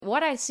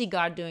what I see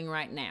God doing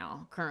right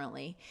now,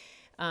 currently,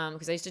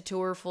 because I used to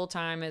tour full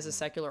time as a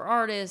secular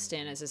artist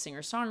and as a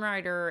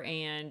singer-songwriter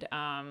and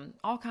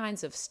all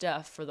kinds of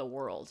stuff for the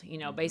world.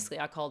 Basically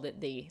I called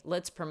it the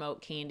Let's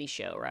Promote Candy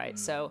Show, right?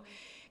 So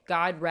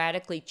God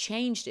radically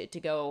changed it to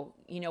go,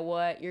 you know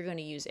what? You're going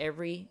to use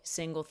every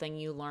single thing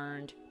you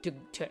learned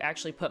to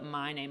actually put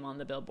my name on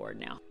the billboard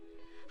now.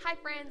 Hi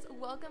friends,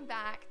 welcome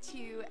back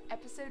to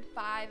episode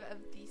 5 of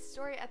the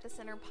Story at the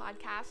Center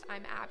podcast.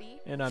 I'm Abby.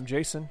 And I'm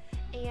Jason.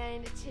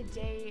 And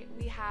today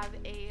we have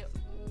a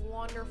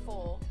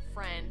wonderful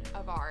friend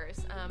of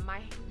ours, my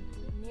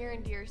near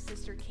and dear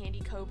sister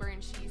Candy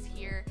Coburn. She's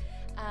here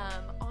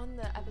on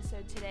the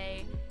episode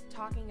today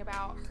talking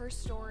about her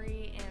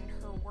story and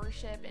her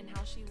worship and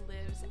how she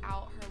lives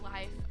out her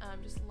life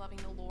just loving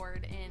the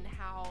Lord, and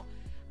how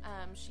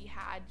she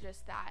had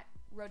just that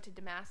road to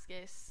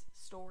Damascus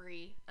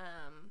story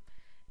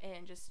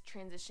and just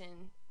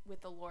transition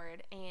with the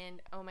Lord.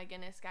 And oh my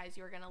goodness, guys,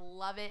 you're gonna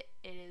love it.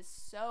 It is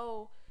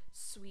so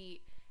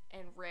sweet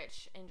and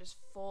rich and just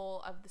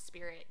full of the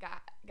Spirit.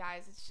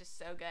 Guys, it's just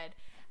so good.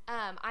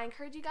 I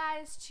encourage you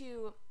guys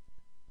to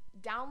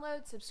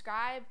download,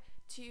 subscribe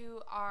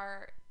to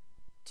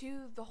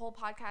the whole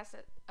podcast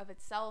of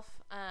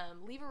itself,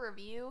 leave a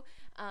review,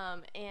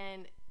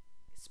 and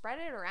spread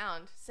it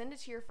around. Send it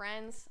to your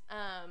friends.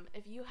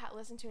 If you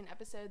listen to an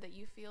episode that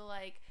you feel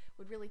like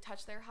would really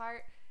touch their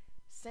heart,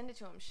 send it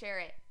to them. Share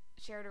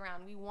it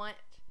around. We want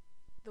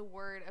the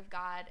word of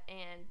God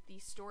and the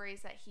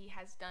stories that he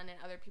has done in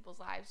other people's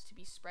lives to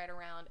be spread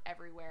around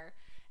everywhere.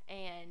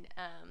 And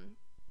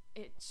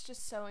it's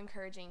just so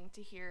encouraging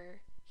to hear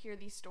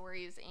these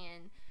stories,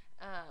 and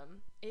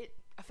it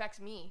affects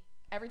me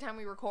every time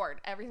we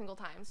record, every single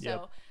time.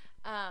 So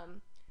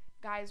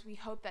guys, we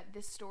hope that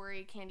this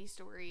story, Candy's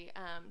story,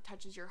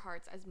 touches your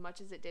hearts as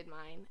much as it did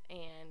mine,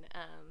 and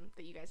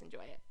that you guys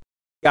enjoy it.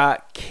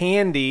 Got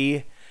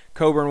Candy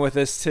Coburn with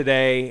us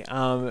today.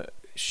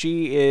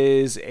 She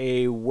is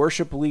a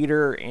worship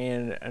leader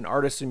and an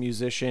artist and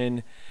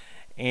musician,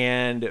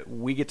 and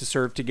we get to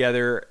serve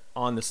together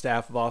on the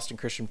staff of Austin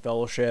Christian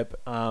Fellowship.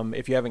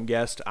 If you haven't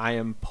guessed, I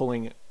am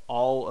pulling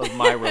all of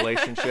my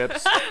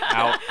relationships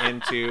out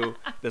into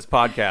this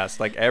podcast.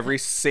 Like every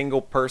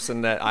single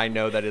person that I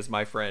know that is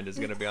my friend is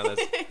going to be on this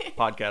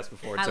podcast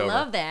before it's over. I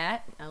love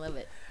that. I love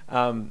it.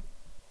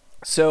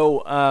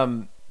 So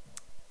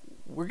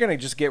we're going to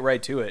just get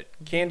right to it.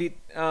 Candy,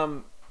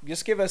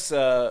 just give us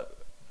a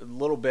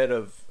little bit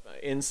of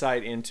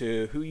insight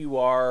into who you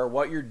are,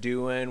 what you're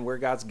doing, where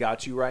God's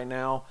got you right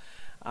now.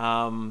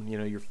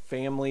 Your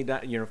family,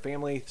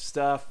 family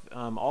stuff,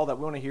 all that.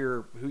 We want to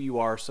hear who you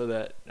are so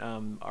that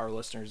our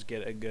listeners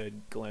get a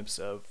good glimpse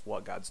of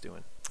what God's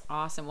doing.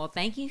 Awesome. Well,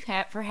 thank you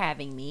for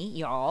having me,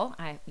 y'all.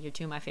 You're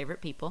two of my favorite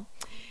people.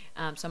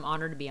 So I'm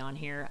honored to be on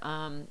here.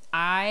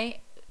 I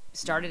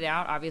started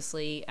out,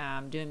 obviously,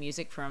 doing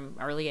music from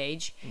early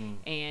age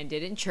and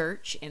did it in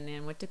church, and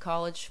then went to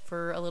college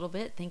for a little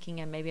bit,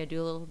 thinking maybe I'd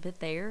do a little bit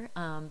there.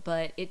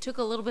 But it took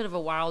a little bit of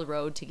a wild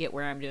road to get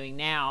where I'm doing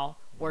now.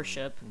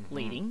 Worship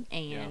leading,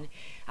 and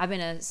I've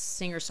been a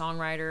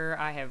singer-songwriter.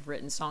 I have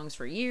written songs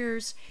for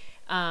years,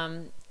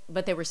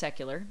 but they were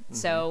secular.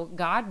 So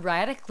God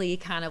radically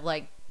kind of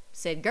like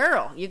said,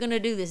 girl, you're gonna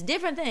do this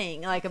different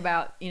thing, like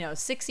about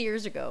 6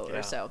 years ago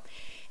or so.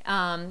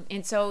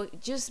 And so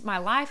just my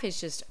life has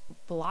just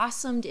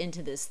blossomed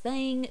into this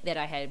thing that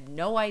I had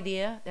no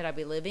idea that I'd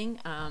be living.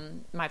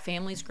 My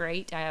family's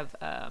great. I have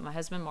my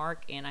husband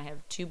Mark, and I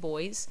have 2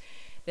 boys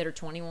that are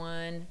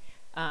 21,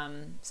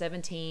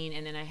 17,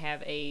 and then I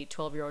have a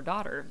 12-year-old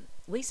daughter,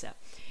 Lisa.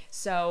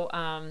 So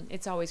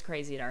it's always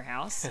crazy at our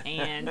house,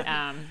 and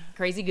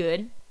crazy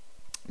good.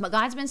 But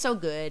God's been so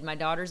good. My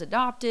daughter's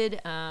adopted.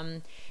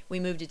 We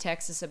moved to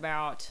Texas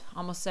about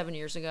almost 7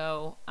 years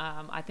ago.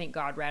 I think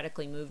God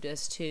radically moved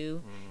us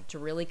to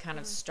really kind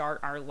of start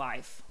our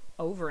life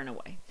over in a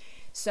way.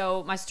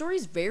 So my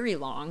story's very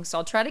long, so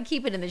I'll try to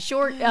keep it in the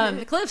short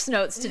Cliff's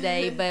Notes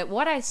today. But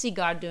what I see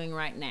God doing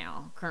right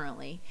now,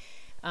 currently,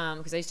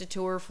 because I used to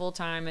tour full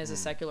time as a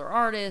secular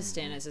artist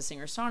and as a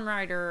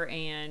singer-songwriter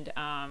and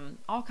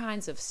all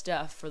kinds of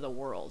stuff for the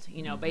world.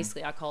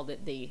 Basically I called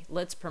it the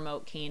Let's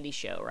Promote Candy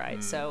Show,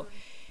 right? So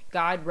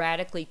God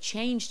radically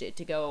changed it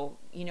to go,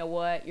 you know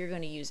what? You're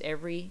going to use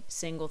every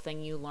single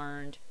thing you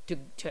learned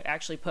to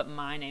actually put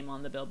my name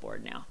on the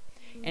billboard now.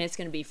 And it's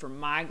going to be for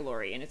my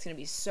glory, and it's going to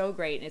be so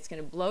great, and it's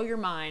going to blow your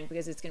mind,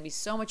 because it's going to be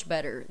so much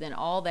better than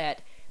all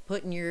that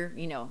putting your,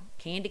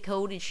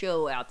 candy-coated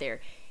show out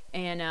there.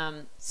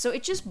 And so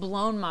it just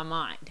blown my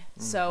mind.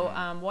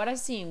 So what I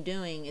see him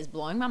doing is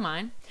blowing my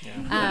mind.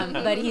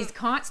 But he's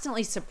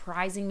constantly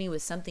surprising me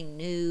with something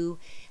new.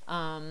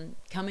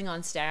 Coming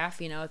on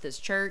staff, at this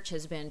church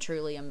has been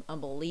truly an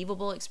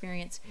unbelievable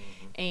experience.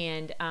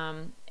 And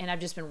I've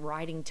just been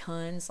writing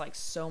tons, like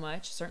so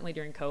much. Certainly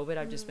during COVID,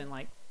 I've just been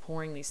like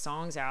pouring these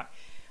songs out.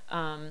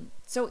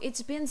 So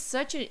it's been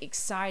such an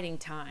exciting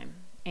time.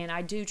 And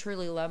I do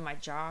truly love my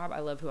job. I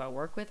love who I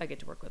work with. I get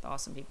to work with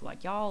awesome people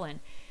like y'all.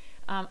 And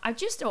I'm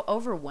just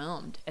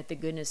overwhelmed at the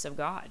goodness of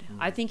God.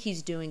 I think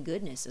he's doing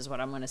goodness is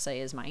what I'm going to say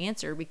is my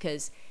answer,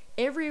 because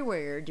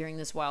everywhere during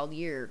this wild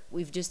year,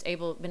 we've just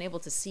been able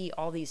to see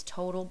all these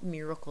total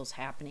miracles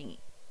happening,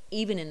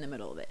 even in the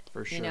middle of it.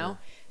 For sure. You know?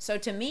 So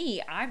to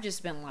me, I've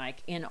just been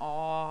like in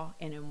awe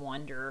and in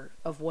wonder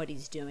of what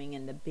he's doing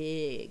in the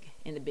big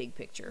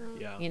picture.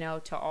 Yeah. You know,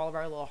 to all of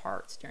our little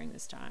hearts during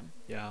this time.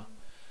 Yeah.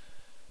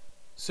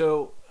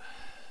 So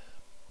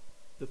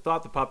the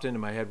thought that popped into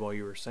my head while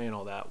you were saying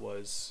all that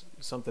was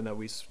something that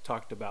we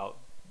talked about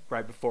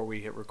right before we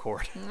hit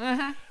record,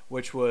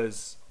 which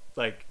was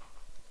like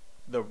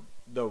the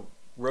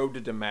road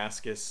to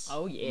Damascus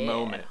Oh, yeah.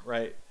 moment,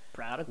 right?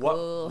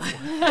 Prodigal.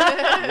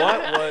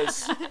 What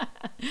was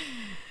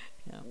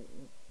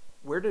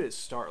where did it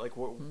start? Like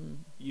what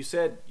you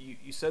said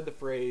the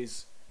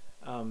phrase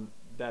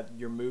that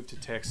your move to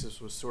Texas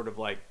was sort of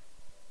like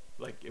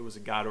it was a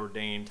God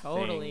ordained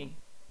Totally.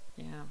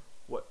 thing. Yeah.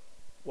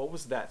 What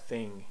was that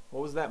thing?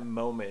 What was that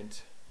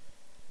moment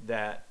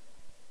that,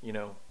 you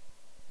know,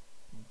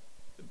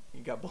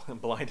 you got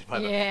blinded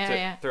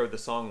by throw the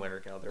song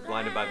lyric out there,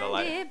 blinded by the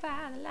light.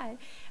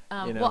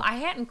 You know? Well, I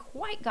hadn't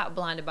quite got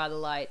blinded by the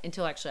light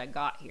until actually I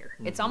got here.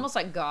 It's almost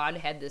like God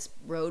had this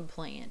road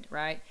planned,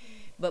 right?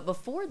 But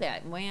before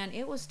that, man,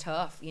 it was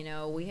tough. You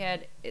know,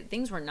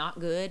 things were not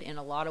good in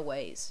a lot of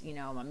ways. You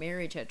know, my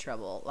marriage had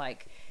trouble.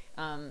 Like,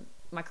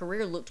 my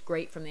career looked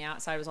great from the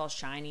outside. It was all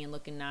shiny and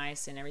looking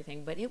nice and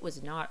everything, but it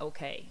was not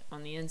okay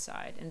on the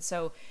inside. And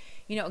so,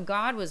 you know,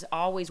 God was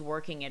always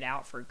working it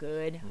out for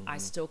good. I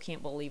still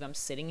can't believe I'm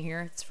sitting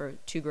here. It's for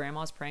two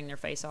grandmas praying their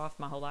face off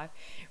my whole life,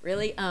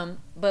 really.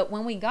 But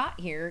when we got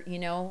here, you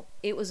know,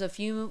 it was a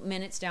few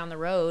minutes down the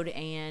road,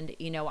 and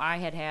you know, I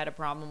had a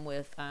problem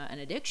with an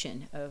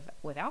addiction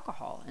with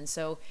alcohol, and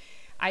so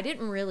I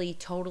didn't really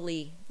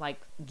totally like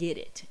get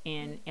it.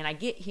 And I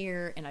get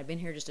here, and I've been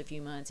here just a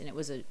few months, and it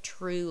was a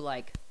true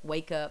like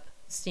wake up,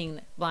 seeing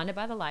blinded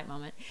by the light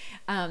moment,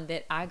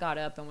 that I got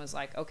up and was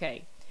like,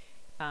 okay,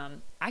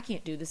 I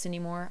can't do this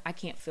anymore. I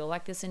can't feel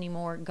like this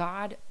anymore.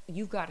 God,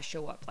 you've got to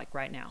show up like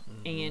right now.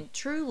 And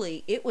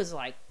truly, it was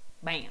like,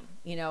 bam,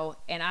 you know,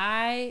 and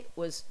I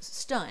was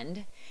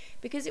stunned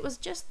because it was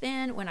just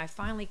then when I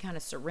finally kind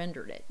of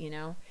surrendered it, you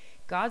know.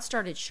 God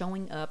started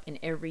showing up in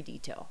every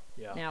detail.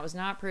 Yeah. Now, it was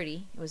not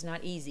pretty. It was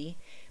not easy.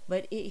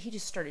 But he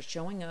just started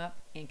showing up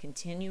and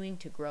continuing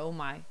to grow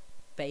my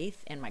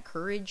faith and my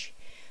courage.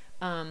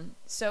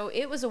 So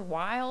it was a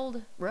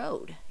wild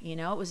road, you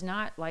know. It was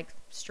not like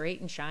straight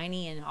and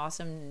shiny and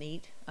awesome and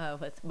neat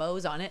with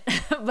bows on it.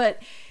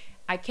 But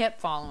I kept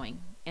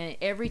following. And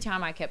every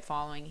time I kept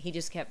following, he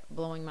just kept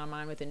blowing my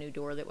mind with a new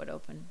door that would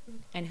open.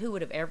 And who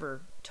would have ever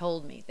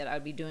told me that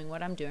I'd be doing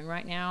what I'm doing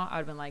right now? I'd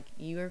have been like,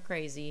 you are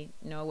crazy.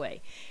 No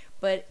way.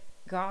 But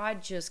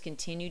God just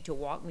continued to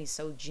walk me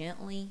so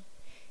gently.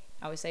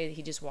 I always say that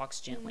he just walks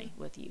gently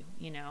with you,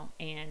 you know,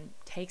 and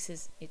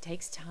it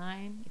takes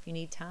time if you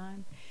need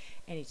time.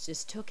 And he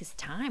just took his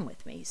time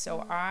with me.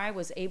 So I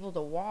was able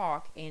to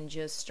walk and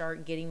just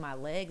start getting my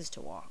legs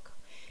to walk.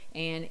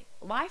 And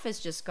life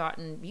has just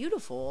gotten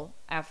beautiful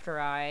after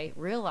I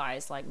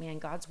realized, like, man,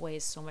 God's way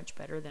is so much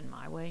better than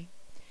my way.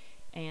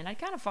 And I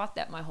kind of fought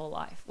that my whole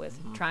life with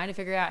trying to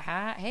figure out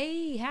how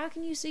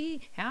can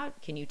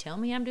you tell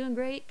me I'm doing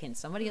great? Can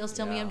somebody else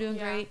tell me I'm doing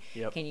great?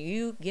 Yep. Can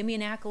you give me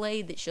an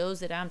accolade that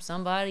shows that I'm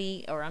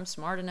somebody, or I'm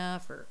smart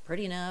enough or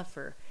pretty enough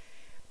or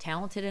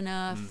talented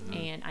enough?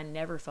 And I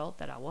never felt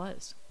that I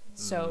was.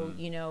 So,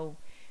 you know,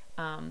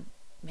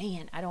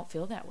 man, I don't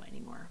feel that way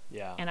anymore.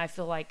 Yeah. And I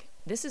feel like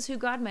this is who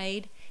God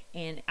made,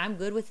 and I'm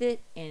good with it.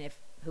 And if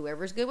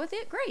whoever's good with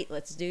it, great,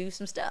 let's do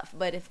some stuff.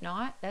 But if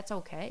not, that's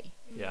okay.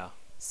 Yeah.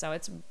 So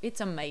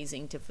it's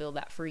amazing to feel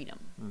that freedom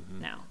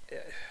now.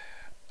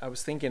 I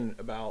was thinking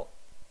about,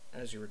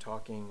 as you were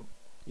talking,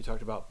 you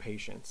talked about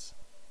patience.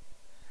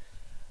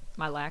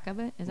 My lack of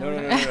it? Is that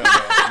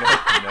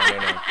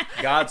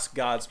No.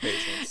 God's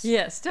patience.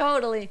 Yes,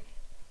 totally.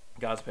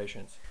 God's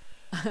patience.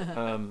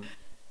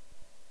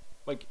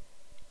 Like,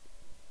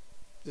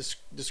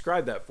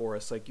 describe that for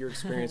us, like your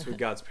experience with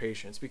God's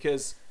patience,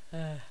 because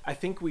I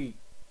think we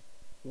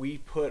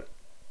put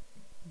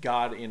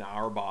God in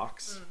our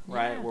box,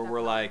 right? Where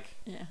we're like,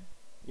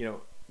 you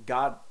know,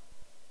 God,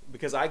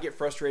 because I get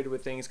frustrated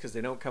with things because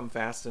they don't come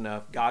fast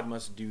enough, God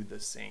must do the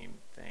same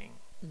thing.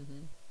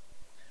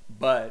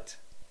 But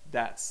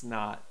that's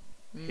not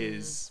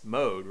his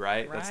mode,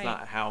 right? That's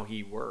not how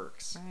he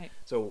works. Right.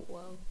 So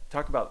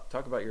talk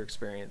about your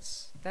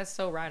experience. That's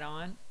so right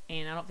on.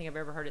 And I don't think I've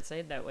ever heard it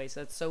said that way.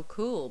 So it's so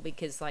cool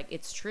because, like,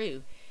 it's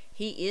true.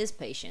 He is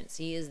patience.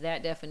 He is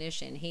that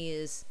definition.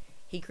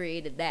 He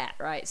created that,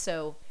 right?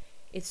 So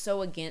it's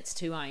so against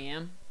who I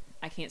am.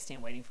 I can't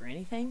stand waiting for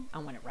anything. I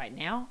want it right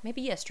now,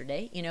 maybe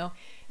yesterday, you know?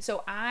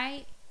 So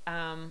I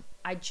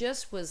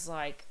just was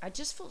like, I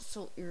just felt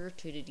so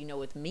irritated, you know,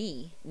 with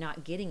me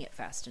not getting it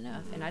fast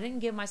enough. And I didn't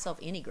give myself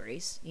any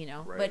grace, you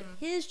know, but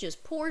his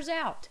just pours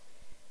out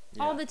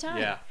all the time.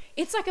 Yeah.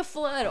 It's like a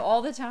flood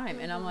all the time.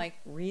 And I'm like,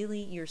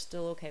 really? You're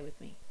still okay with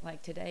me?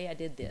 Like, today I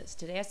did this.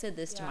 Today I said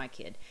this to my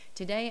kid.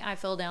 Today I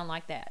fell down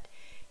like that.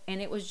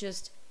 And it was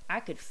just, I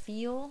could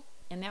feel,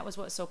 and that was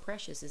what's so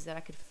precious, is that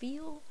I could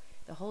feel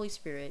the Holy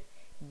Spirit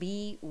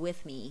be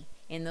with me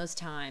in those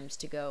times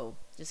to go,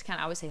 just kind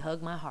of, I always say,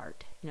 hug my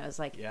heart. You know, it's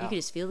like, you could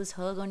just feel this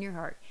hug on your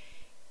heart.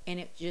 And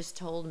it just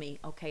told me,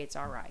 okay, it's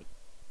all right.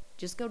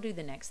 Just go do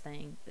the next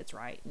thing that's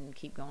right and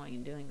keep going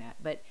and doing that.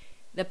 But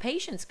the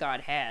patience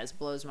God has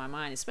blows my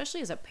mind,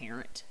 especially as a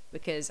parent,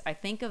 because I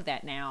think of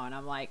that now and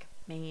I'm like,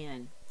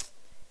 man,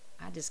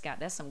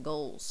 that's some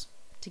goals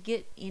to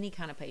get any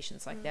kind of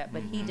patience like that.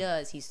 But he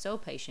does. He's so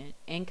patient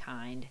and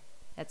kind.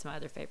 That's my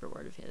other favorite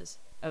word of his,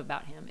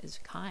 about him, is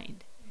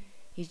kind.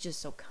 He's just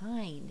so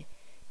kind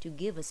to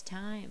give us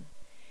time.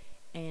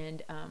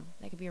 And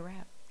that could be a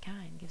rap.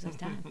 Kind gives us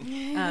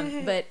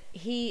time. But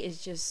he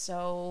is just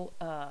so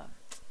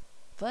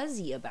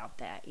fuzzy about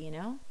that, you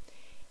know?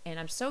 And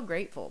I'm so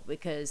grateful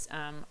because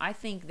I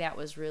think that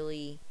was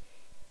really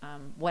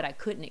what I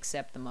couldn't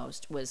accept the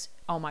most was,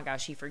 oh my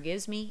gosh, he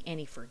forgives me and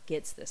he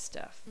forgets this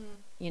stuff.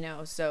 You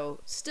know, so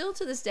still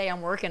to this day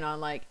I'm working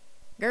on like,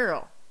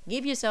 girl,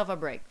 give yourself a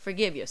break,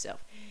 forgive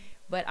yourself.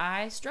 But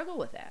I struggle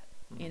with that,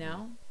 you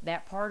know,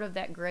 that part of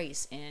that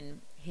grace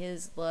and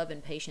his love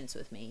and patience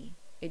with me.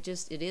 It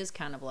is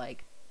kind of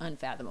like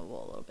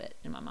unfathomable a little bit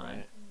in my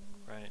mind.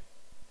 Right.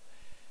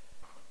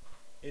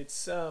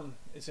 It's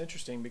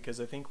interesting because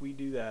I think we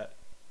do that.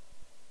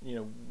 You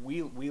know,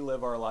 we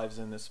live our lives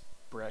in this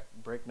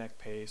breakneck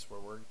pace where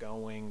we're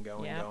going.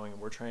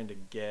 We're trying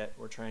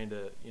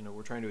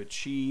to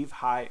achieve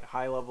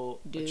high level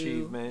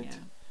achievement.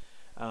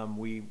 Yeah.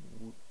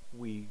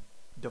 We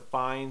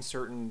define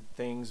certain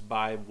things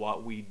by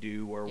what we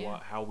do or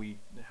how we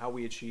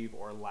achieve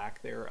or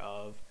lack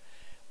thereof,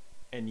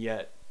 and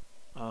yet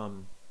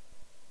when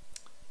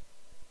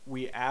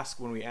we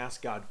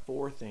ask God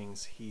for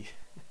things,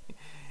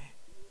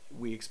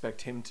 we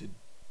expect him to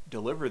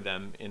deliver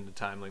them in the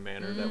timely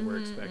manner that we're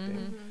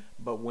expecting.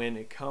 But when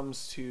it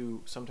comes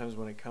to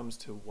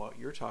what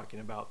you're talking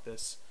about,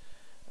 this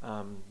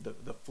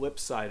the flip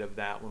side of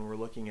that, when we're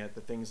looking at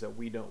the things that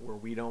we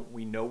know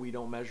we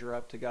don't measure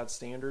up to God's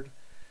standard,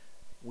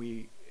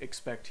 we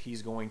expect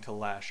he's going to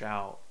lash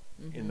out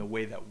in the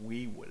way that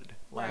we would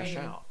lash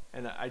out.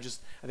 And I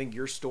think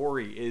your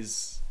story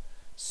is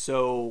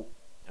so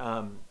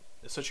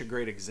such a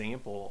great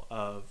example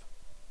of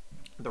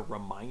the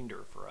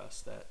reminder for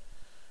us that,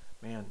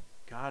 man,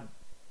 God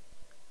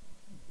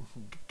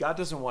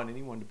doesn't want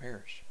anyone to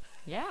perish.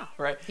 Yeah.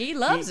 Right? He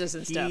loves us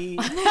and stuff.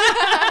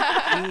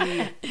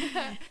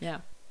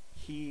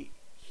 He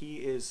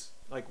is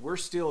like, we're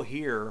still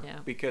here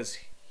because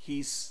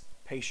he's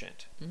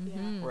patient.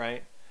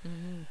 Right?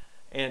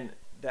 And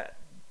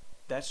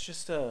that's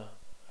just as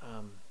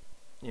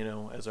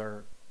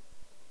our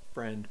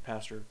friend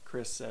Pastor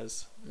Chris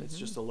says, it's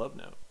just a love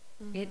note.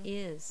 It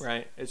is.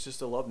 Right? It's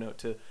just a love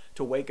note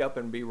to wake up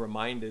and be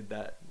reminded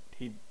that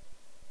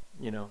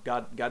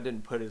God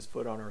didn't put his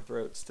foot on our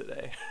throats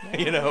today.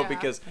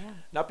 Because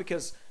not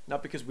because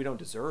we don't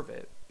deserve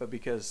it, but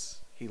because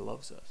he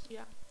loves us.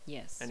 Yeah.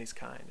 Yes. And he's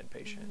kind and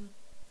patient.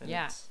 And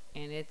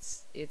and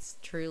it's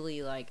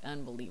truly like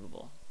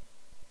unbelievable.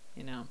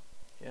 You know.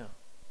 Yeah.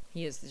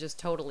 He is just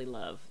totally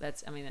love.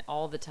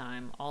 All the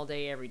time, all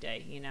day, every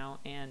day, you know,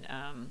 and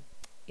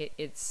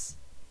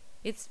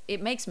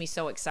it makes me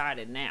so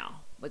excited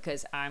now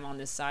because I'm on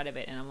this side of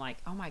it and I'm like,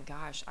 oh my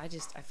gosh, I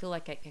feel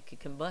like I could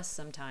combust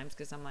sometimes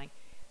because I'm like,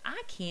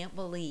 I can't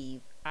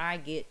believe I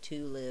get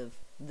to live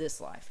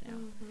this life now,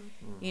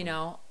 you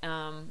know?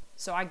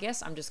 So I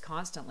guess I'm just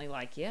constantly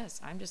like, yes,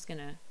 I'm just going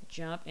to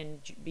jump and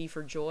be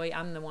for joy.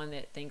 I'm the one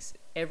that thinks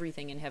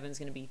everything in heaven's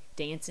going to be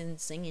dancing,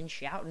 singing,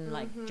 shouting,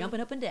 like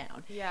jumping up and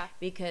down. Yeah.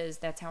 Because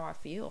that's how I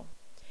feel.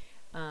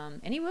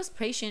 And he was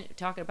patient,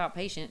 talking about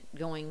patient,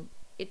 going,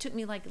 it took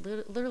me like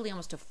literally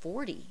almost to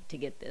 40 to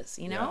get this,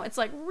 you know? It's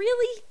like,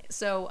 really?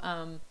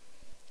 So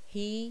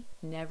he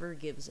never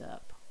gives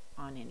up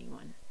on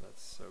anyone.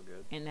 That's so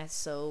good. And that's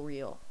so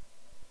real.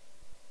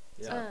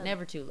 Yeah. So,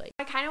 never too late.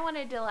 I kind of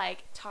wanted to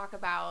like talk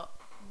about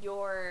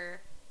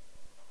your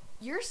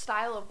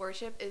style of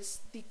worship is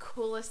the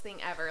coolest thing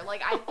ever.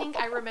 Like, I think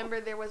I remember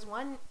there was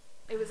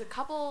a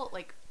couple,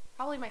 like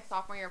probably my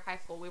sophomore year of high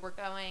school, we were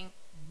going,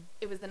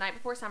 it was the night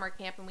before summer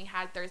camp and we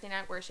had Thursday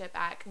night worship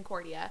at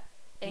Concordia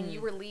and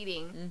you were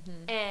leading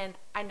and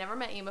I never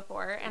met you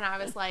before and I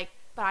was like,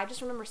 but I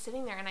just remember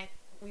sitting there and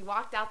we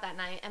walked out that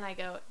night and I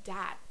go,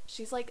 Dad,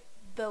 she's like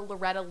the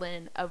Loretta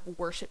Lynn of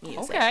worship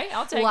music. Okay,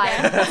 I'll take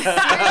that.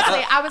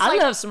 Seriously, I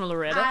love some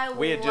Loretta.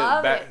 We had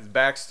just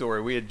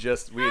backstory. We had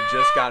just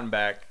gotten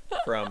back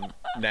from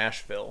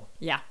Nashville.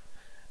 Yeah.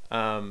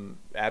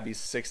 Abby's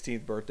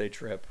 16th birthday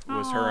trip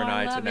was her and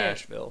I to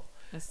Nashville.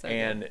 So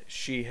and good.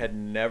 She had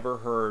never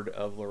heard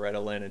of Loretta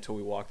Lynn until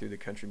we walked through the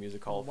Country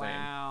Music Hall of Fame.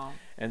 Wow.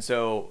 And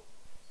so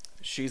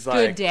she's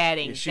like, good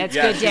dadding. That's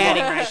good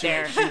dadding right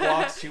there.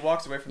 She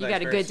walks away from that. You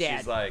got a good dad.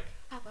 She's like,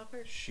 I love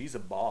her. She's a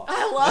boss.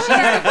 I love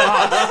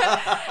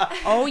her.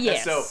 Oh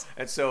yes.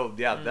 And so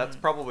that's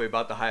probably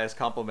about the highest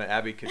compliment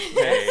Abby could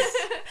pay.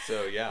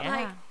 So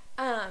yeah.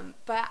 Like,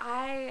 but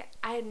I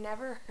had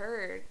never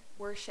heard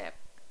worship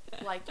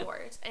like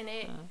yours. And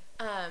it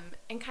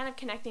and kind of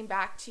connecting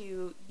back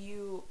to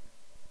you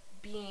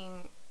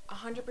being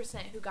 100%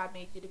 who God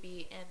made you to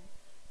be, and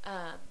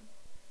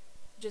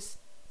just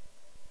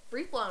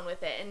free flowing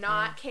with it and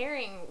not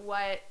caring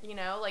what,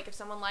 like if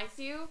someone likes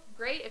you,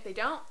 great. If they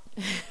don't,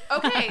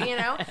 okay,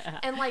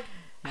 And like,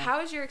 how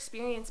has your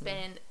experience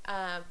been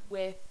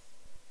with,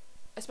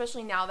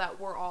 especially now that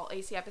we're all,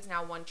 ACF is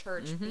now one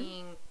church,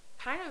 being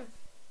kind of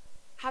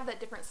have that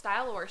different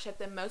style of worship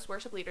than most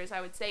worship leaders,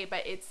 I would say,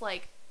 but it's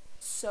like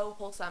so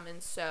wholesome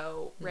and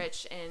so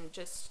rich, and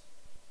just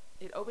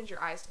it opens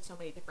your eyes to so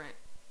many different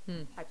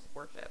types of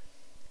worship.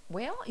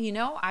 Well,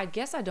 I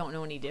guess I don't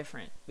know any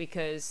different,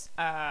 because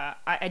I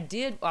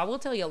will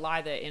tell you a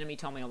lie the enemy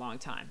told me a long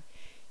time.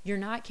 You're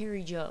not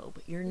Carrie Job.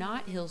 You're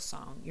not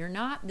Hillsong. You're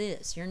not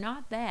this. You're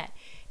not that.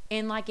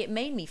 And like, it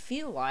made me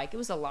feel like it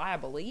was a lie I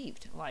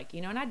believed. Like,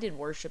 and I did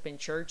worship in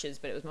churches,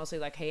 but it was mostly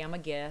like, hey, I'm a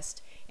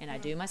guest and I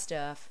do my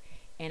stuff.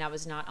 And I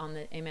was not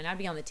I'd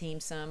be on the team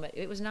some, but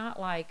it was not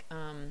like,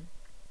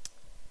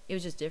 it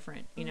was just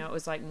different. It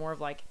was like more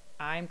of like,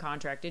 I'm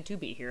contracted to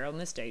be here on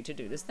this day to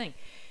do this thing.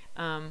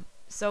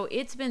 So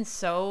it's been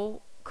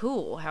so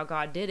cool how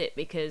God did it,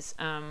 because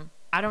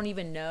I don't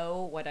even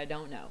know what I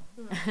don't know.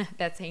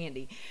 That's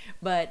handy.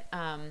 But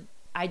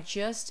I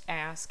just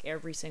ask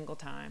every single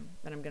time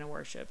that I'm going to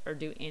worship or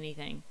do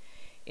anything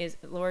is,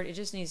 Lord, it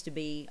just needs to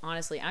be,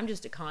 honestly, I'm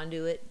just a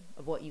conduit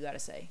of what you got to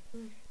say.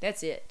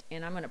 That's it.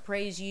 And I'm going to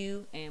praise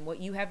you, and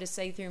what you have to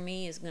say through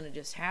me is going to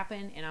just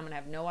happen, and I'm going to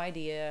have no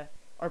idea,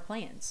 or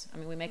plans. I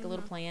mean, we make a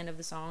little plan of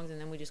the songs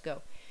and then we just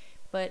go.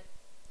 But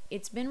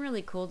it's been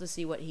really cool to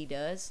see what he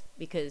does,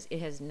 because it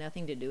has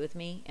nothing to do with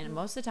me. And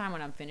most of the time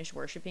when I'm finished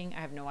worshiping,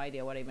 I have no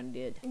idea what I even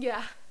did.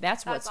 Yeah.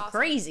 That's what's awesome.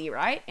 crazy,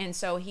 right? And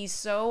so he's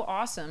so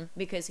awesome,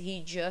 because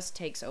he just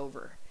takes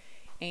over.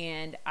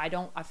 And I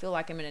feel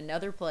like I'm in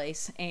another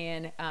place.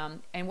 And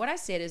what I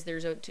said is,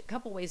 there's a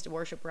couple ways to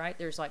worship, right?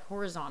 There's like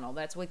horizontal,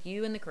 that's with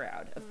you and the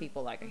crowd of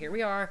people, like, here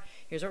we are,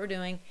 here's what we're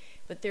doing.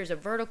 But there's a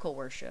vertical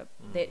worship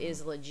that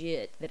is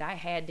legit, that I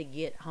had to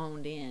get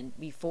honed in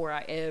before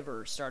I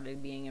ever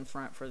started being in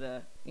front for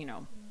the,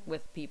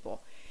 with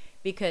people.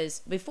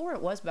 Because before,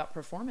 it was about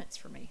performance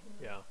for me.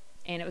 Yeah.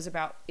 And it was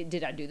about,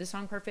 did I do the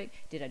song perfect?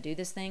 Did I do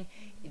this thing?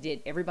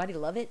 Did everybody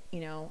love it?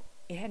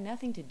 It had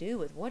nothing to do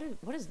with what are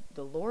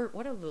the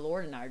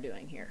Lord and I are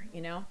doing here,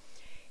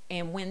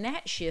 And when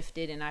that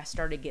shifted and I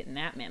started getting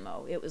that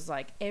memo, it was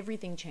like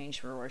everything changed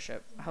for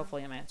worship.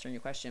 Hopefully I'm answering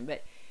your question,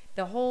 but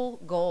the whole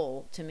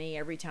goal to me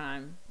every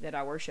time that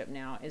I worship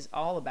now is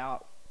all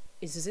about,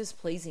 is this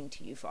pleasing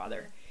to you,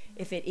 Father?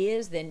 If it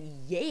is, then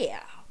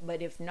yeah,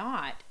 but if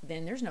not,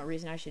 then there's no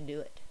reason I should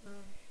do it.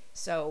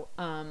 So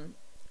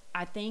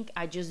I think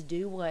I just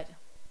do what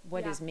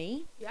is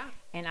me,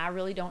 and I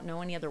really don't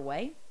know any other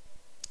way.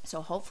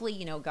 So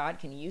hopefully, God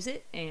can use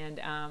it. And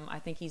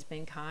I think he's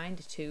been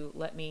kind to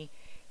let me,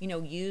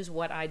 use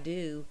what I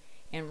do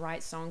and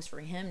write songs for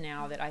him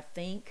now that I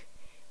think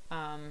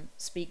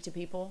speak to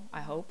people,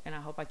 I hope. And I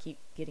hope I keep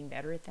getting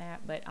better at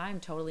that. But I'm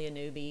totally a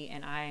newbie,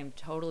 and I am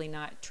totally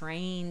not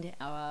trained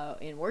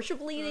in worship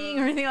leading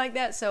or anything like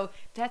that. So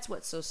that's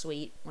what's so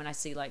sweet when I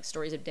see like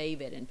stories of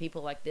David and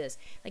people like this.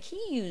 Like,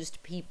 he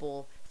used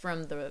people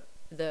from the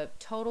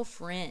total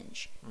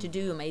fringe to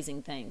do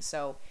amazing things.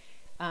 So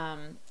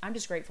I'm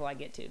just grateful I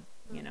get to,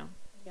 Yeah.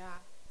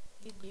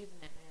 He's using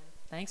it, man.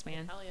 Thanks,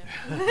 man. Hell yeah.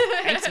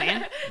 Thanks,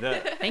 man.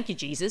 Thank you,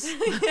 Jesus.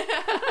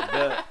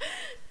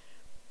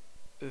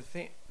 The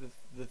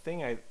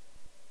thing I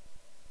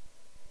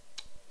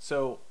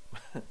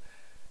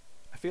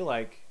feel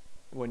like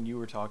when you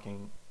were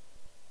talking,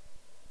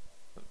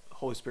 the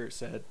Holy Spirit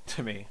said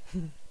to me,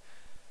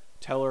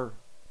 tell her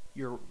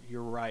you're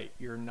right.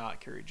 You're not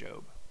Carrie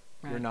Job.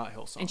 Right. You're not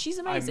Hillsong. And she's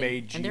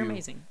amazing. And they're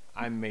amazing.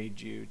 I made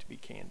you to be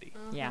Candy.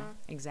 Yeah,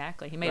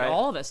 exactly. He made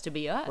all of us to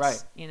be us.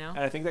 Right. And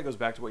I think that goes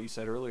back to what you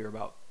said earlier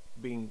about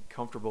being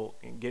comfortable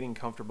and getting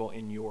comfortable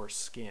in your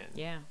skin.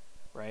 Yeah.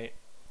 Right.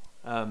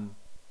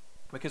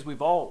 Because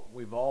we've all,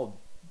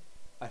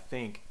 I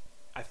think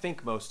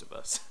most of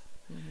us,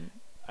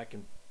 I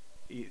can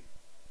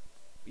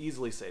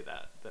easily say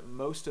that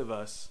most of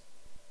us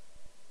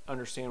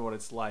understand what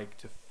it's like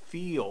to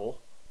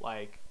feel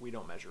like we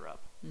don't measure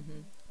up,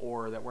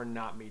 or that we're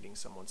not meeting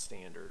someone's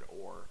standard,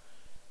 or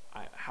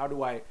how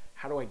do I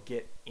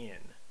get in?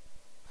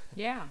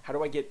 Yeah. How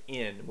do I get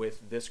in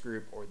with this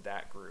group or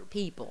that group?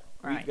 People,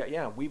 right?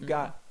 We've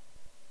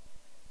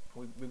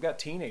got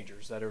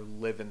teenagers that are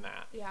living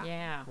that.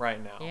 Yeah.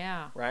 Right now.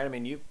 Yeah. Right. I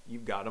mean,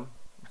 you've got them.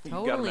 Totally.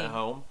 You've got them at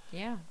home.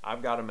 Yeah.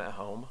 I've got them at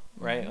home.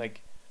 Right.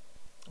 Like,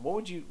 what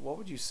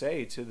would you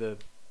say to the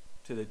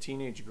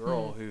teenage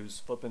girl who's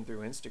flipping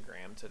through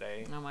Instagram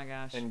today? Oh my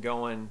gosh. And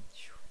going,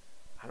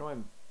 how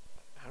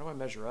do I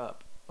measure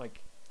up?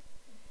 Like,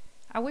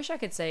 I wish I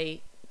could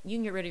say you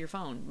can get rid of your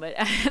phone, but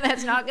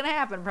that's not going to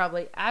happen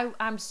probably.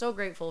 I'm so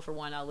grateful for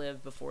one I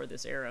lived before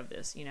this era of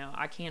this.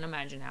 I can't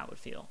imagine how it would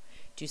feel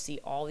to see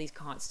all these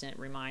constant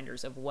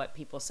reminders of what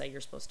people say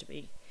you're supposed to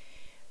be.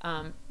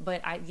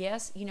 But I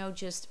guess,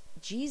 just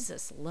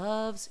Jesus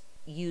loves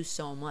you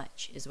so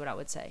much is what I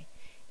would say.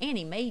 And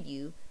he made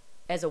you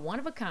as a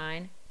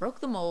one-of-a-kind,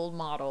 broke-the-mold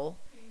model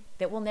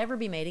that will never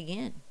be made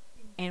again.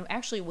 And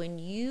actually, when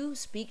you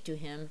speak to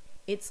him,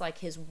 it's like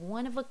his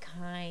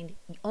one-of-a-kind,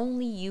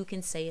 only you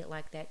can say it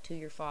like that to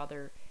your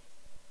Father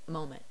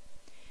moment.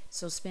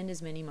 So spend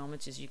as many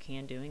moments as you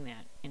can doing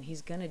that. And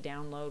he's going to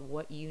download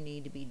what you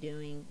need to be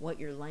doing, what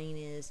your lane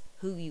is,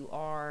 who you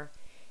are,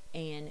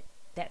 and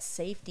that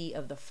safety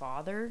of the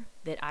Father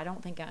that I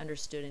don't think I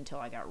understood until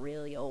I got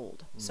really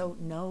old. So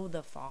know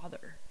the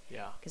Father.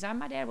 Yeah. Because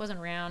my dad wasn't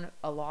around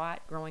a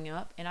lot growing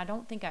up, and I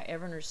don't think I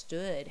ever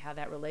understood how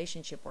that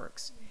relationship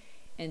works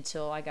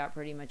until I got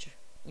pretty much,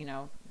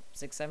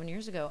 6-7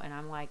 years ago. And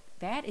I'm like,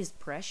 that is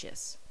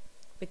precious.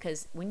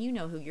 Because when you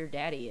know who your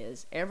daddy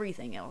is,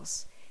 everything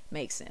else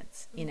makes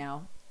sense,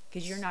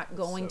 because you're not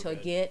going so to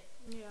good. get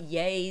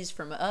yays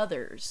from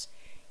others.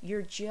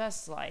 You're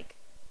just like,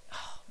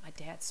 oh, my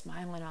dad's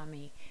smiling on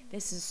me.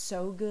 This is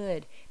so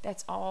good.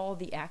 That's all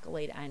the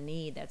accolade I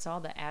need. That's all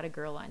the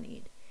atta-girl I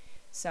need.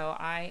 So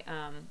I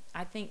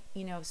think,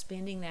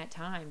 spending that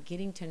time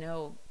getting to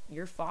know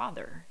your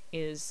Father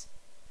is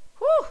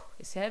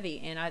heavy.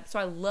 And so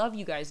I love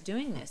you guys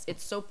doing this.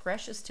 It's so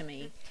precious to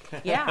me.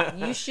 Yeah,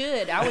 you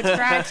should. I would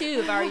cry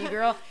too if I were you,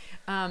 girl.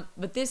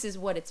 But this is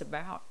what it's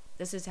about.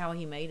 This is how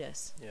he made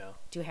us. Yeah.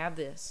 To have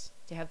this,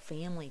 to have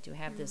family, to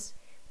have this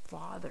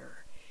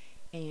Father.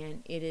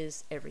 And it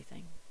is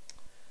everything.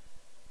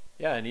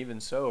 Yeah, and even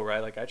so,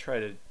 right? Like I try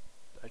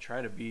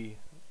to be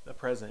a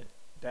present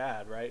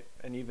dad, right?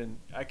 And even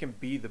I can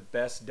be the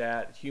best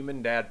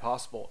human dad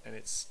possible, and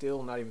it's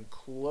still not even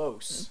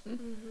close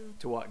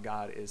to what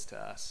God is to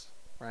us,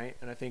 right?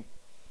 And I think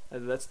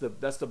that's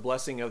the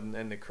blessing of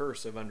and the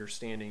curse of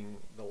understanding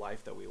the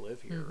life that we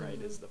live here, right?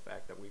 Is the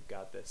fact that we've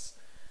got this.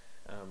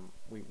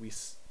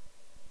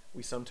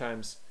 We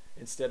sometimes,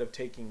 instead of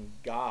taking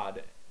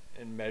God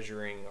and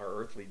measuring our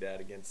earthly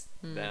dad against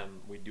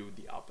them, we do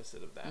the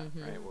opposite of that,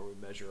 right? Where we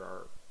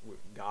measure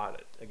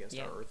God against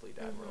our earthly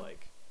dad. We're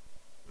like,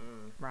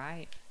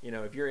 right.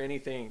 If you're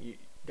anything,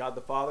 God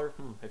the Father,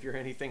 if you're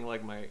anything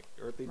like my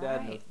earthly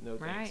dad, no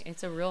thanks. Right.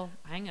 It's a real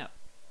hang-up,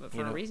 but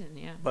for a reason,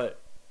 yeah.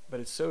 But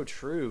it's so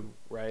true,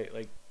 right?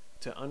 Like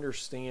to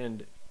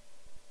understand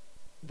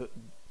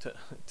to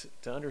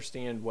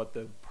understand what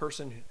the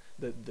person,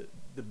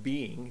 the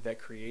being that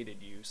created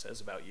you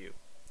says about you.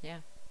 Yeah.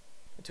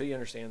 Until you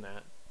understand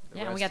that.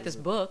 Yeah, and we got this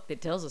book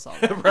that tells us all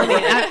that.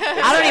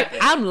 I mean,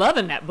 I'm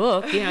loving that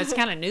book. It's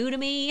kind of new to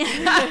me.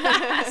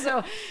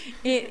 So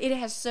it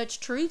has such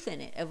truth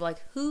in it of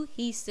like who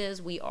he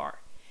says we are.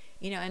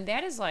 And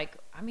that is like,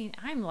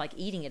 I'm like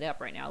eating it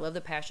up right now. I love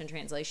the Passion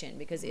Translation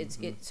because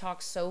it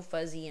talks so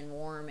fuzzy and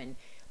warm and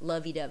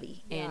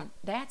lovey-dovey. Yeah. And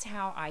that's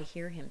how I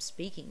hear him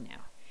speaking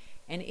now.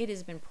 And it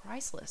has been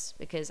priceless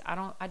because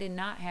I did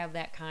not have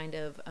that kind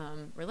of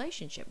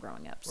relationship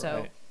growing up.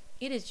 So Right.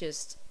 it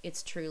is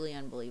it's truly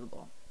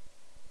unbelievable.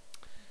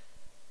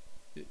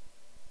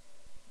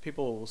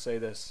 People will say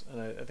this,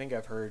 and I think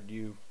I've heard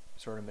you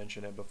sort of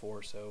mention it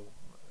before, so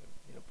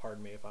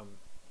pardon me if I'm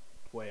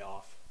way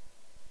off.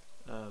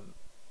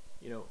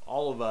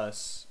 All of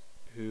us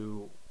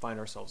who find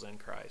ourselves in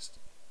Christ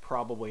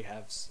probably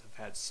have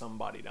had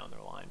somebody down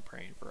their line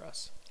praying for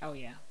us. Oh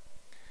yeah.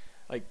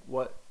 Like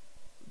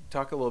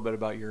talk a little bit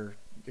about your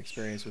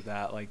experience with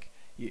that. Like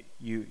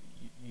you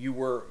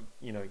were,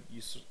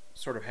 you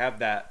sort of have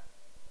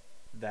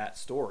that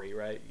story,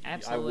 right?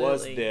 Absolutely. I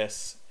was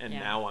this and Yeah.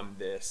 now I'm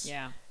this.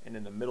 Yeah. And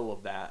in the middle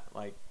of that,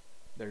 like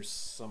there's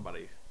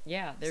somebody.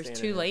 Yeah, there's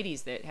standing two there.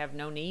 ladies that have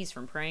no knees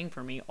from praying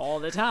for me all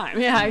the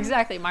time. Yeah,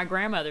 exactly. My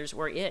grandmothers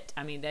were it.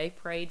 They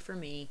prayed for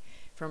me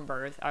from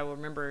birth. I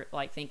remember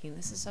like thinking,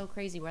 this is so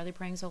crazy. Why are they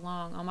praying so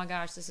long? Oh my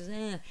gosh, this is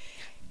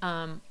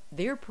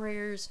their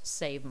prayers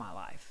saved my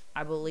life.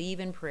 I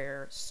believe in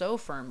prayer so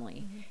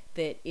firmly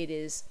that it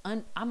is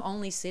I'm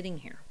only sitting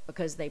here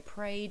because they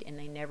prayed and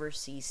they never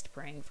ceased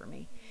praying for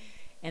me.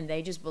 And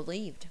they just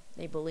believed.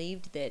 They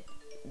believed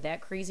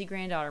that crazy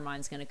granddaughter of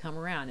mine's going to come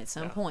around at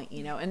some point,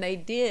 and they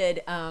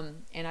did.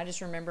 And I just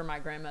remember my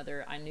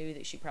grandmother, I knew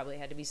that she probably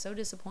had to be so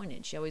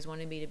disappointed. She always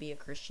wanted me to be a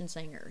Christian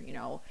singer,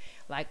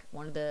 like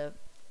one of the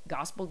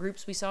gospel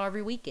groups we saw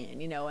every weekend,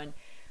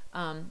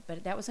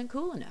 but that wasn't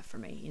cool enough for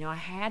me. I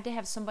had to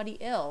have somebody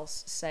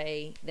else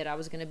say that I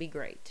was going to be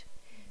great.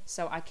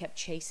 So I kept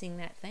chasing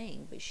that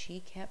thing, but she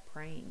kept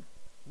praying.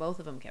 Both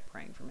of them kept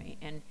praying for me.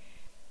 And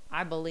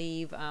I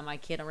believe I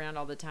kid around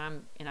all the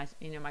time, and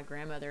my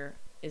grandmother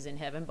is in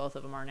heaven. Both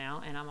of them are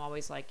now, and I'm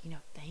always like,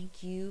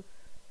 thank you,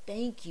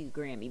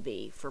 Grammy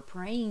B, for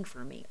praying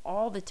for me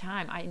all the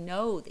time. I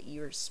know that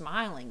you're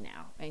smiling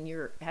now, and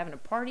you're having a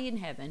party in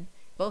heaven.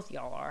 Both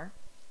y'all are,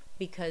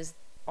 because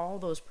all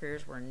those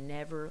prayers were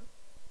never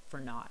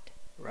for naught,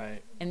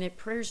 Right. and the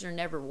prayers are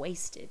never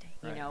wasted.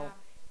 Right. Yeah.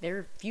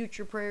 They're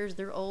future prayers,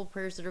 they're old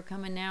prayers that are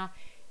coming now.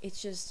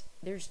 It's just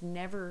there's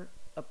never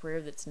a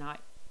prayer that's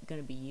not going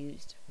to be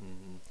used.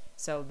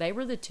 So they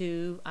were the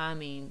two,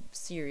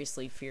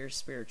 seriously fierce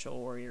spiritual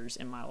warriors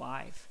in my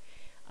life.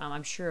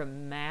 I'm sure a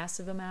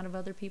massive amount of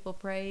other people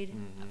prayed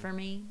for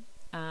me.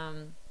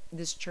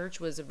 this church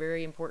was a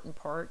very important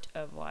part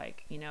of,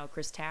 like,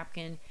 Chris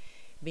Tapkin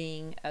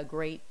being a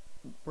great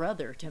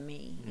brother to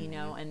me,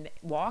 and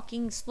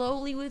walking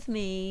slowly with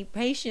me,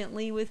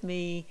 patiently with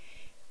me,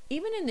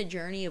 even in the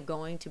journey of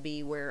going to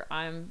be where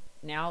I'm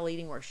now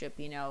leading worship,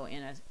 in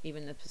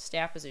even the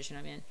staff position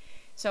I'm in.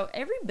 So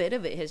every bit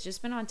of it has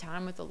just been on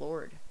time with the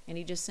Lord, and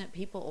he just sent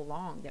people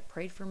along that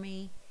prayed for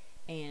me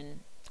and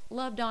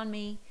loved on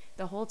me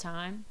the whole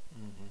time.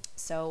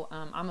 So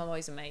I'm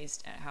always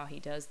amazed at how he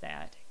does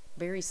that,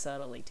 very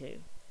subtly too,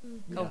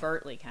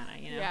 covertly, kind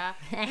of, Yeah.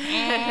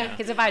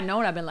 Because if I'd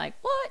known, I'd been like,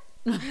 what?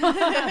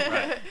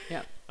 Right.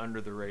 Yeah.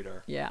 Under the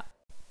radar. Yeah.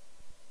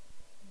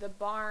 The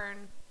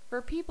barn,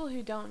 for people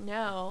who don't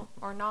know,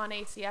 or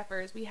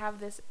non-ACFers, we have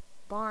this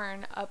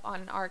barn up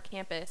on our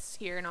campus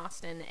here in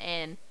Austin,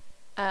 and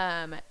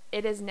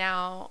it is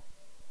now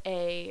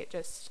a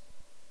just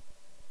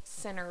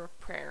center of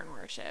prayer and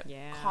worship.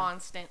 Yeah.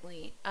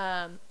 Constantly.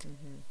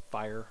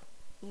 Fire.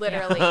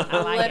 Literally,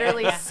 like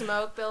literally it.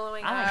 smoke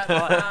billowing I like, up. to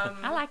call it,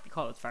 I like to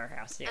call it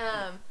firehouse.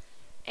 Yeah.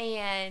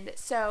 And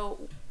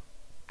so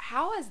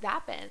how has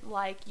that been?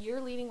 Like, you're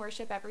leading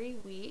worship every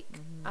week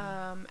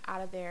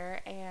out of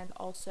there, and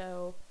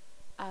also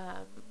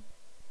our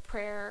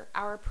prayer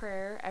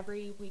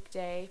every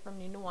weekday from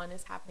noon to 1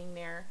 is happening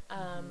there.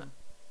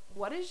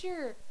 What do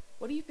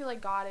you feel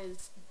like God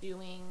is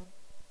doing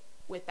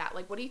with that?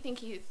 Like, what do you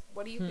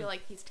feel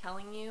like he's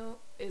telling you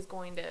is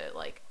going to,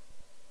 like,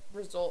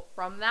 result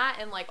from that?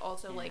 And, like,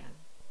 also like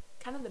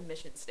kind of the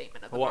mission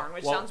statement of the barn,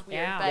 which sounds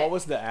weird. yeah. But What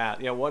was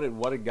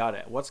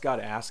what's God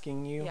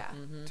asking you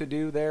to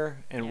do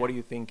there, and what do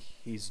you think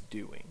he's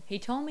doing? He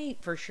told me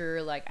for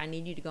sure, like, I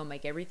need you to go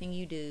make everything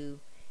you do,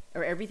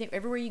 or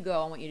everywhere you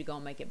go, I want you to go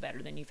and make it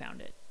better than you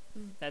found it.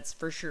 That's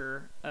for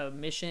sure a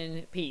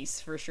mission piece,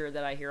 for sure,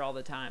 that I hear all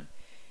the time.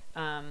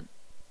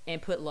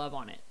 And put love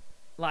on it.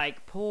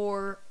 Like,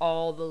 pour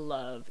all the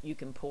love you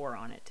can pour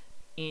on it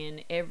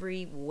in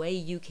every way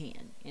you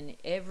can, in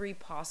every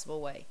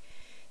possible way.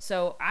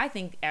 So I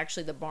think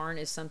actually the barn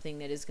is something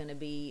that is going to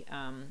be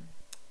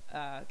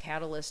a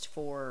catalyst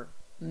for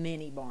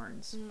many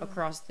barns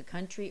across the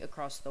country,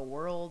 across the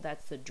world.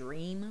 That's the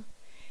dream.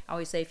 I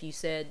always say, if you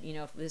said,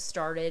 if this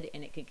started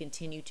and it could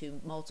continue to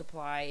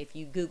multiply, if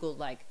you Googled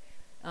like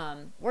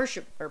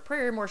worship or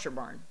prayer and worship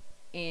barn,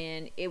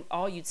 and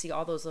you'd see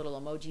all those little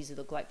emojis that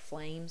look like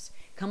flames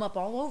come up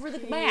all over the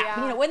map.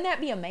 Yeah. Wouldn't that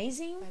be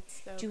amazing?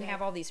 That's so to good.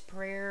 have all these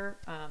prayer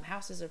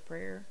houses of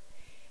prayer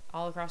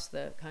all across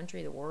the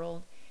country, the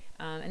world.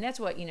 And that's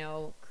what,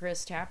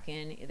 Chris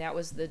Tapkin, that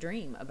was the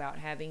dream about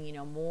having,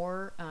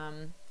 more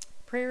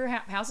prayer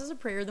houses of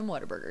prayer than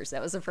Whataburgers.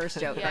 That was the first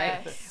joke,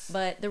 right? Yes.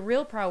 But the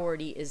real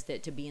priority is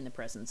that to be in the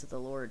presence of the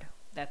Lord.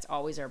 That's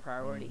always our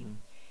priority.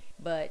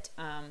 But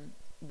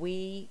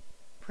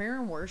prayer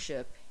and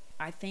worship,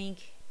 I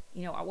think,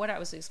 what I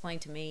was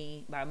explained to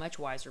me by much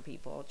wiser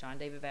people, John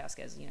David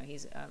Vasquez,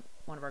 he's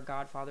one of our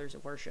godfathers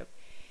of worship,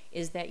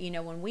 is that,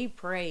 when we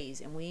praise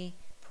and we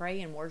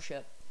pray and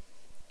worship,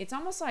 it's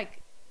almost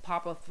like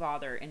Papa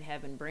Father in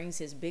heaven brings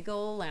his big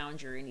old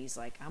lounger and he's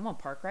like, I'm gonna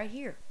park right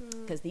here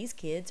because these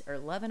kids are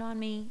loving on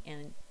me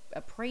and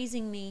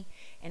praising me,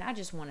 and I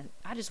just want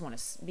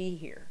to be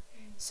here.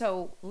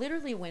 So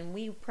literally, when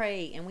we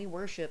pray and we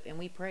worship and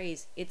we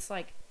praise, it's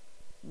like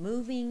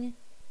moving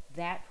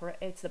that.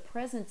 It's the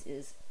presence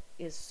is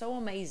so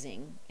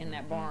amazing in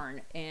that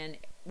barn, and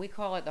we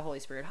call it the Holy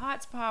Spirit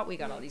hotspot. We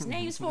got all these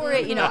names for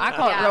it. I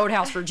call it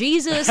Roadhouse for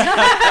Jesus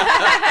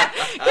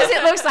because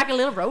it looks like a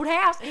little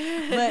roadhouse.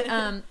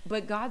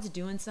 But God's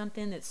doing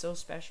something that's so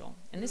special,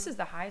 and this is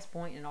the highest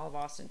point in all of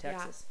Austin,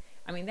 Texas.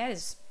 I mean, that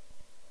is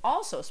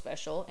also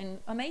special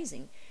and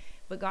amazing.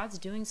 But God's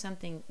doing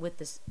something with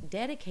this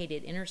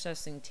dedicated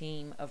intercessing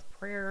team of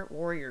prayer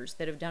warriors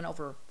that have done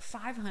over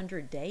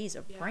 500 days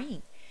of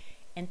praying,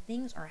 and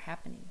things are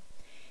happening.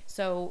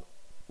 So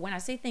when I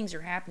say things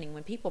are happening,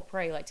 when people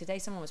pray, like today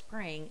someone was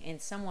praying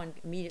and someone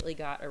immediately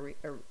got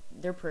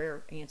their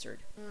prayer answered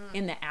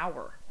in the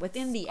hour,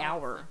 within the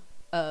hour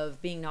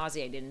of being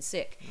nauseated and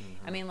sick.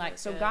 I mean, like,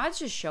 so God's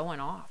just showing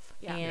off.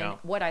 And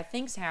what I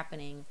think's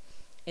happening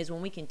is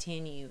when we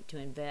continue to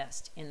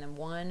invest in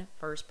the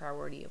first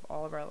priority of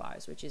all of our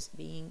lives, which is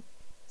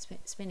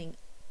spending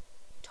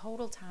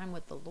total time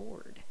with the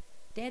Lord,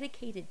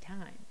 dedicated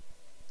time,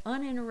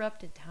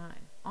 uninterrupted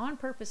time, on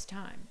purpose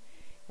time.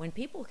 When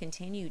people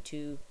continue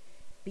to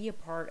be a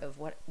part of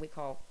what we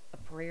call a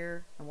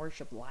prayer and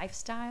worship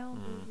lifestyle,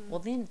 well,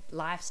 then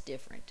life's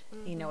different.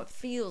 It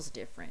feels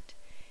different.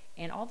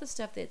 And all the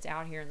stuff that's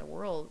out here in the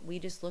world, we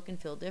just look and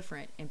feel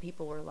different. And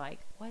people are like,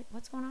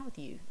 what's going on with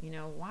you?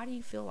 Why do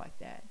you feel like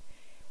that?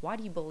 Why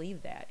do you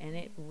believe that? And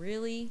it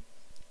really,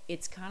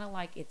 it's kind of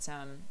like it's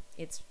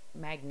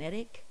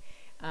magnetic.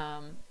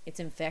 It's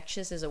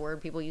infectious is a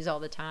word people use all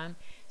the time.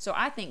 So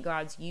I think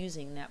God's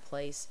using that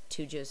place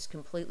to just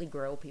completely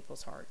grow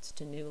people's hearts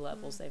to new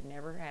levels they've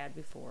never had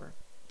before,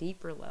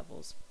 deeper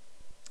levels.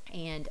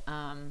 And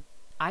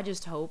I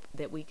just hope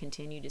that we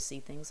continue to see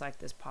things like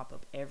this pop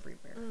up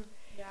everywhere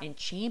and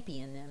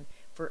champion them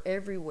for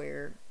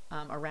everywhere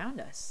around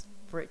us,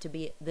 for it to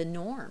be the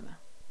norm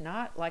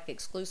not like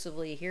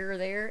exclusively here or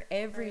there.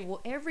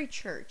 Every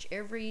church,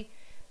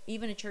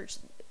 even a church,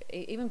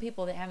 even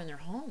people that have in their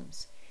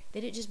homes,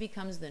 that it just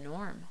becomes the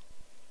norm.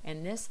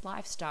 And this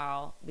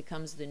lifestyle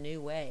becomes the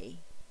new way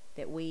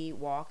that we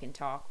walk and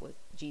talk with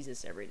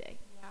Jesus every day.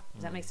 Yeah.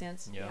 Does that make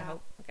sense? Yeah. I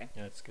hope. Okay.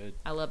 Yeah, it's good.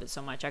 I love it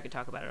so much. I could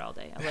talk about it all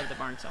day. I love the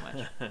barn so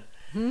much.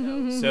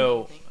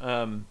 So,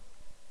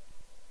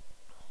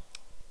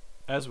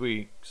 as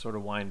we sort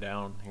of wind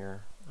down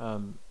here,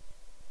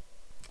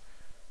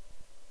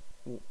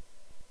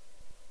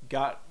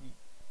 God,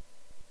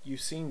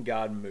 you've seen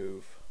God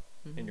move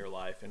in your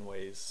life in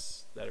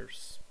ways that are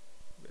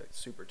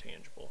super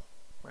tangible,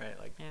 right?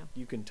 Like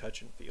you can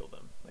touch and feel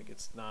them. Like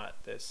it's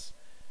not this.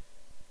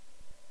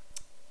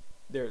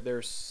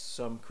 There's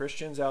some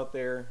Christians out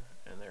there,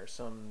 and there's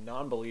some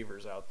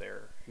non-believers out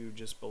there who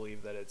just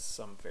believe that it's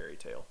some fairy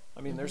tale.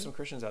 I mean, there's some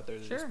Christians out there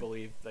that just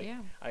believe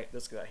like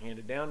this got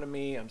handed down to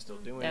me. I'm still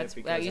doing it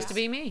because that used to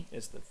be me.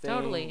 It's the thing.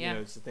 Totally, yeah. You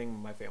know, it's the thing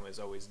my family's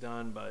always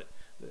done. But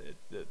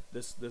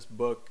this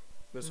book,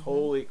 this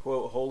holy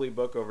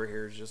book over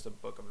here is just a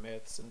book of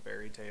myths and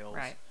fairy tales.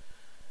 Right.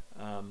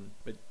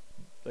 But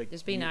like,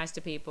 just be nice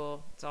to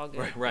people. It's all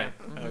good. Right.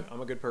 Yeah.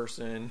 I'm a good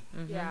person.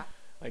 Yeah.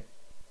 Like,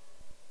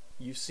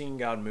 you've seen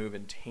God move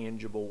in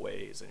tangible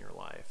ways in your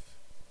life.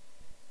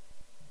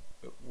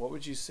 What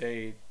would you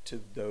say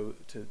to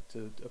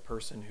a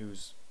person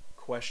who's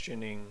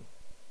questioning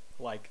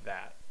like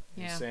that?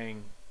 Yeah.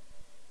 Saying,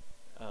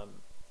 I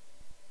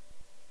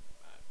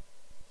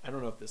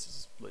don't know if this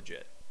is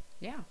legit.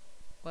 Yeah.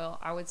 Well,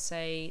 I would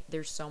say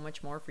there's so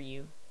much more for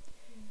you,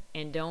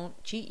 and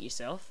don't cheat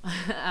yourself.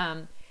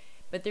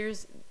 But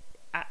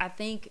I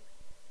think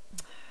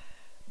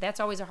that's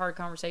always a hard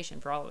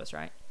conversation for all of us,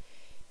 right?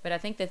 But I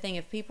think the thing,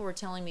 if people were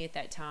telling me at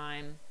that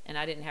time and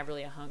I didn't have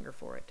really a hunger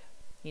for it,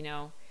 you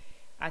know,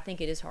 I think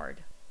it is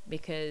hard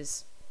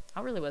because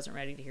I really wasn't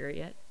ready to hear it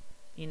yet.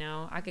 You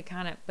know, I could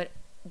but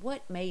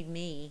what made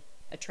me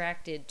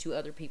attracted to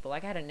other people?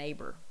 Like I had a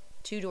neighbor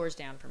 2 doors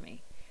down from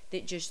me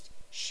that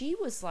she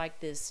was like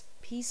this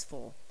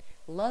peaceful,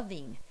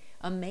 loving,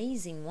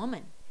 amazing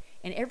woman.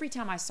 And every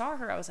time I saw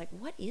her, I was like,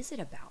 what is it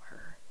about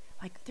her?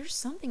 Like, there's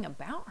something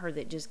about her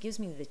that just gives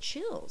me the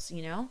chills,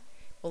 you know?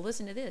 Well,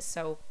 listen to this.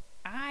 So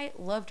I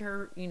loved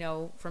her, you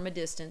know, from a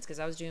distance because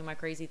I was doing my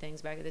crazy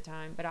things back at the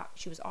time. But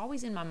she was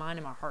always in my mind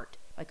and my heart.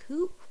 Like,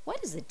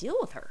 what is the deal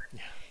with her?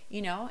 Yeah.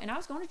 You know, and I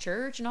was going to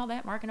church and all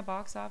that, marking a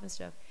box off and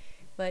stuff.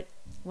 But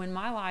when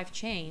my life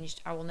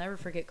changed, I will never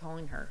forget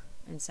calling her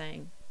and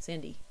saying,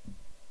 Cindy,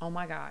 oh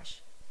my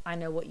gosh, I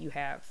know what you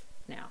have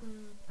now.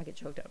 I get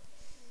choked up.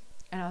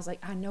 And I was like,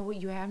 I know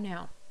what you have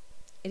now.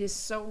 It is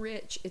so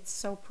rich. It's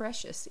so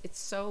precious. It's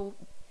so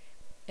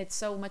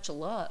much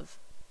love.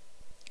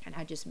 And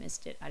I just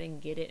missed it. I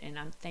didn't get it. And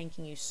I'm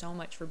thanking you so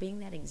much for being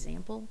that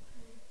example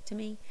to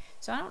me.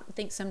 So I don't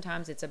think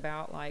sometimes it's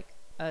about like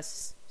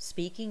us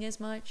speaking as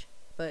much,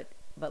 but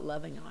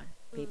loving on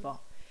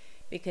people.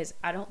 Because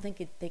I don't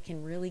think they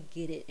can really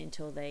get it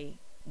until they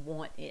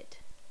want it.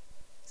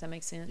 Does that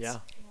make sense? Yeah.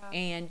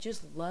 And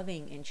just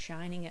loving and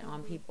shining it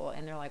on people.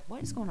 And they're like,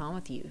 what is going on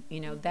with you? You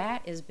know,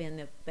 that has been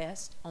the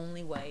best,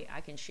 only way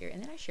I can share.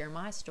 And then I share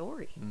my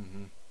story.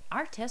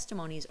 Our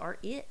testimonies are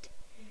it.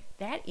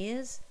 That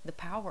is the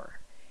power.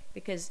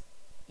 Because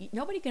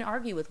nobody can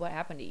argue with what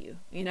happened to you.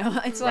 You know,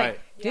 it's like,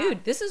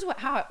 dude, this is what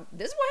happened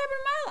in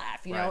my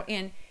life, you know,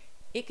 and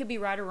it could be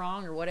right or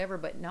wrong or whatever,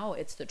 but no,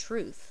 it's the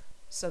truth.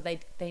 So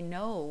they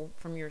know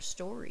from your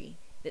story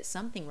that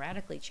something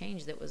radically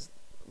changed that was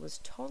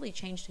totally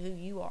changed who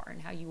you are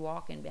and how you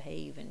walk and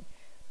behave and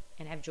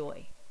have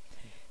joy.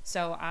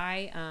 So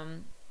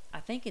I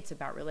think it's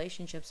about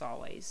relationships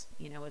always,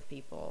 you know, with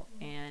people.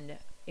 And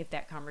if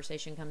that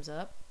conversation comes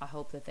up, I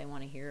hope that they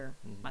want to hear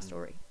my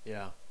story.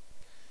 Yeah.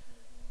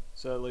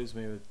 So it leaves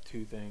me with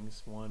 2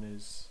 things. One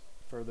is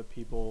for the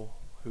people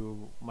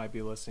who might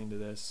be listening to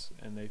this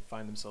and they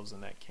find themselves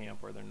in that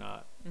camp where they're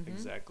not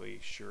exactly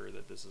sure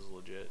that this is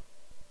legit.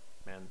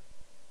 Man,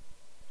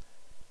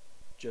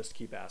 just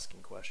keep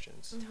asking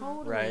questions.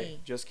 Totally. Right?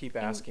 Just keep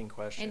asking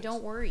questions. And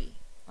don't worry.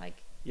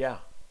 Like, yeah.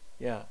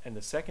 And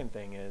the second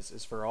thing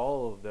is for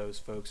all of those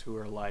folks who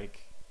are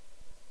like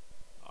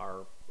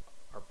our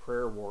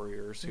prayer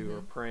warriors who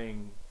are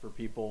praying for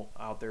people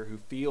out there who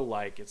feel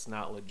like it's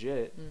not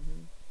legit.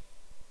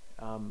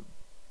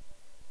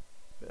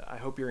 I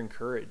hope you're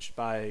encouraged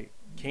by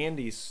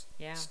Candy's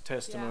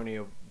testimony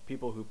of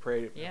people who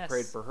prayed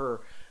for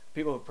her.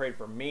 People who prayed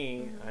for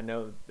me. I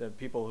know the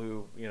people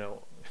who, you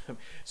know,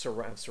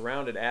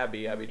 surrounded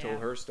Abby. Abby told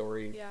her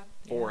story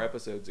 4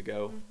 episodes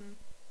ago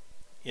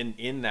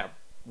in that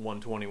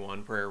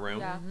 121 prayer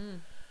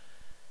room.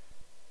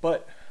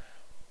 But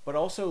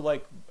also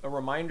like a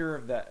reminder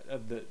of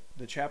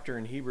the chapter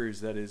in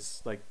Hebrews that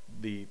is like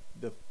the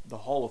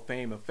Hall of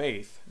Fame of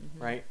faith,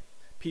 right?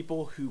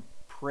 People who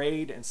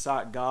prayed and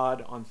sought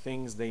God on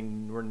things they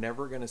were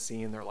never going to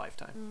see in their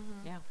lifetime.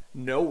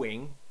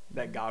 Knowing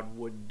that God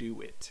would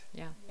do it.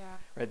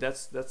 Right?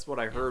 That's what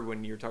I heard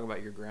when you were talking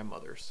about your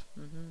grandmothers.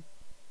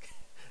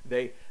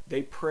 They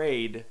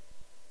prayed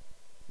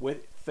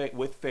with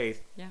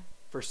faith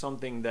for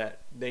something that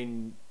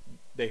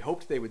they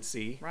hoped they would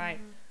see, Right.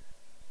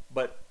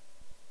 but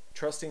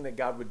trusting that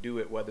God would do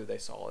it whether they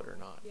saw it or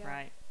not. Yeah.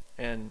 Right.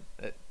 And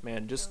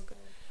man, just So good.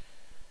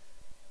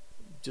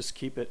 just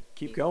keep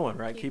going,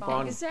 right? keep Keep on.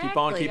 on Exactly.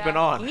 keeping Yeah.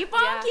 on. Keep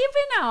on Yeah.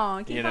 keeping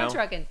on. Keep You on know?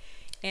 trucking.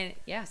 And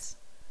yes,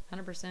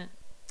 100%.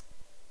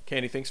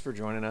 Candy, thanks for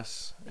joining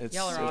us.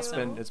 Y'all are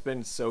awesome. It's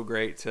been so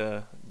great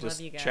to just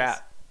you guys.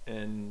 chat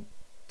and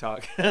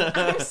talk.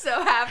 I'm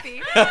so happy.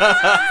 So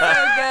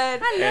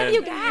good. I love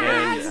you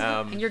guys.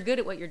 And, And you're good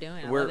at what you're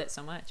doing. I we're- love it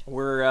so much.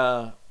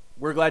 we're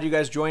glad you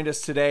guys joined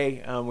us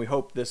today. We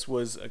hope this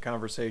was a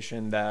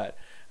conversation that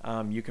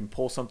you can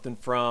pull something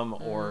from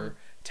or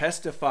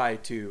testify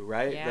to,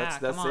 right? Yeah, that's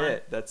come on.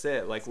 it. That's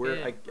it. Like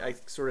That's I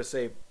sort of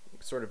say,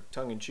 sort of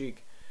tongue in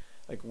cheek,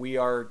 like we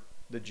are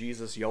the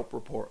Jesus Yelp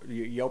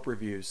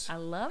reviews, I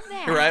love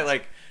that. right?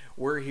 Like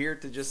we're here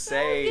to just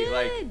say, good.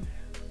 like,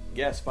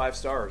 yes, 5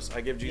 stars.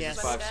 I give Jesus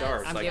Yes. 5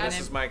 stars. I'm like giving this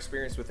him- is my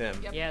experience with him.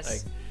 Yep.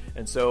 Yes. Like,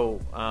 and so,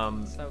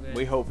 So good.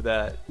 we hope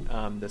that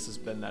this has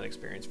been that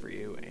experience for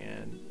you.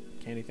 And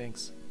Candy,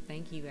 thanks.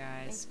 Thank you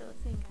guys. Thanks for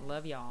listening.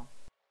 Love y'all.